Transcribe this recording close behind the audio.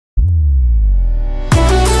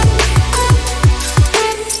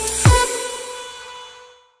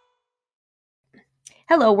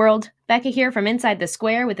Hello world, Becca here from Inside the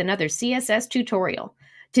Square with another CSS tutorial.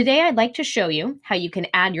 Today I'd like to show you how you can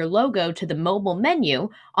add your logo to the mobile menu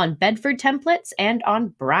on Bedford templates and on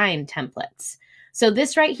Brine templates. So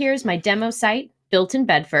this right here is my demo site built in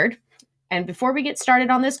Bedford. And before we get started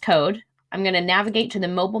on this code, I'm going to navigate to the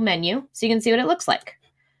mobile menu so you can see what it looks like.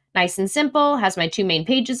 Nice and simple, has my two main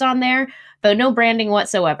pages on there, but no branding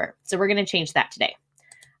whatsoever. So we're going to change that today.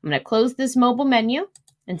 I'm going to close this mobile menu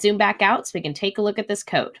and zoom back out so we can take a look at this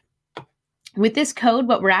code. With this code,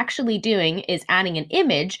 what we're actually doing is adding an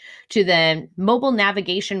image to the mobile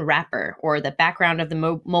navigation wrapper, or the background of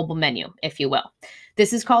the mobile menu, if you will.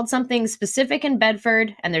 This is called something specific in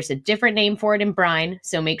Bedford, and there's a different name for it in Brine,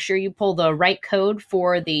 so make sure you pull the right code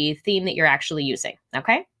for the theme that you're actually using,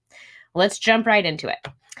 okay? Let's jump right into it.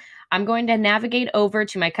 I'm going to navigate over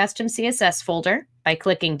to my custom CSS folder by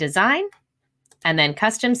clicking Design, and then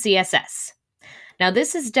Custom CSS. Now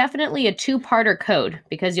this is definitely a two-parter code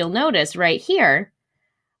because you'll notice right here,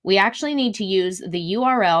 we actually need to use the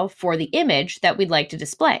URL for the image that we'd like to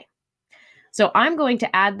display. So I'm going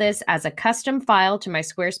to add this as a custom file to my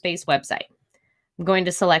Squarespace website. I'm going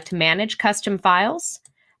to select Manage Custom Files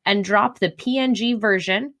and drop the PNG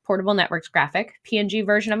version, Portable Networks Graphic, PNG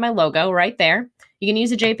version of my logo right there. You can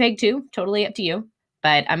use a JPEG too, totally up to you,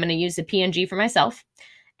 but I'm going to use the PNG for myself.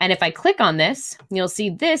 And if I click on this, you'll see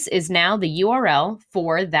this is now the URL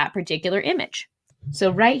for that particular image. So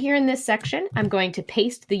right here in this section, I'm going to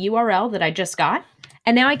paste the URL that I just got.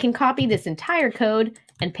 And now I can copy this entire code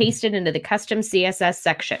and paste it into the custom CSS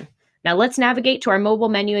section. Now let's navigate to our mobile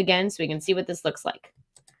menu again so we can see what this looks like.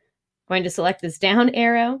 I'm going to select this down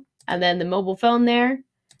arrow and then the mobile phone there.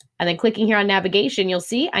 And then clicking here on navigation, you'll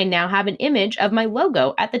see I now have an image of my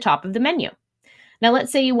logo at the top of the menu. Now,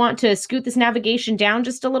 let's say you want to scoot this navigation down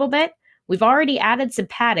just a little bit. We've already added some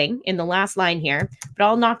padding in the last line here, but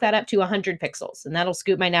I'll knock that up to 100 pixels, and that'll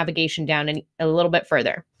scoot my navigation down a little bit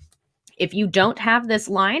further. If you don't have this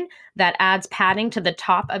line that adds padding to the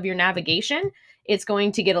top of your navigation, it's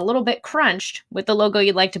going to get a little bit crunched with the logo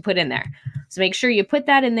you'd like to put in there. So make sure you put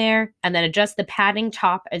that in there and then adjust the padding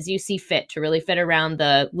top as you see fit to really fit around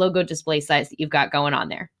the logo display size that you've got going on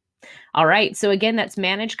there. All right, so again, that's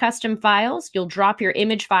Manage Custom Files. You'll drop your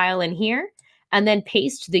image file in here and then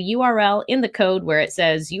paste the URL in the code where it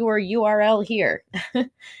says your URL here.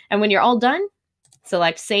 And when you're all done,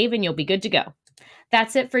 select Save and you'll be good to go.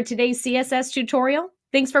 That's it for today's CSS tutorial.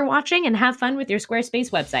 Thanks for watching and have fun with your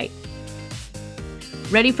Squarespace website.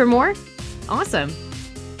 Ready for more? Awesome.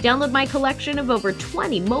 Download my collection of over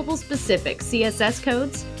 20 mobile-specific CSS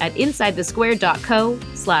codes at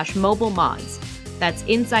insidethesquare.co/mobile mods. That's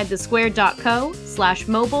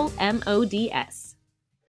insidethesquare.co/mobile MODS.